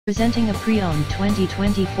Presenting a pre-owned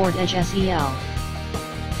 2020 Ford Edge SEL.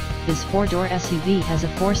 This four-door SUV has a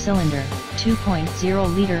four-cylinder,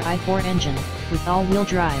 2.0-liter i4 engine, with all-wheel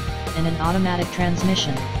drive, and an automatic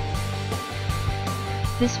transmission.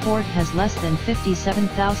 This Ford has less than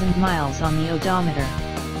 57,000 miles on the odometer.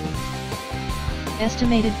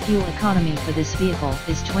 Estimated fuel economy for this vehicle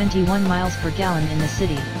is 21 miles per gallon in the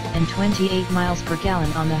city, and 28 miles per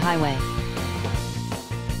gallon on the highway.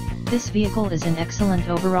 This vehicle is in excellent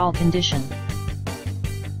overall condition.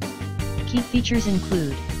 Key features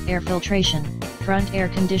include air filtration, front air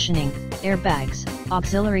conditioning, airbags,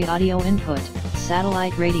 auxiliary audio input,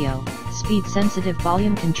 satellite radio, speed-sensitive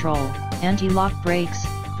volume control, anti-lock brakes,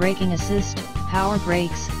 braking assist, power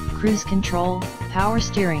brakes, cruise control, power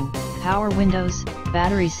steering, power windows,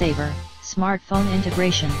 battery saver, smartphone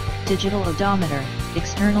integration, digital odometer,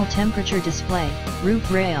 external temperature display, roof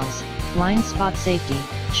rails, blind spot safety,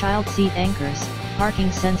 child seat anchors, parking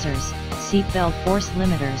sensors, seat belt force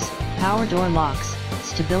limiters, power door locks,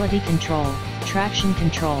 stability control, traction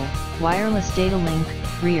control, wireless data link,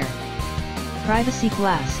 rear privacy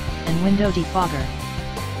glass, and window defogger.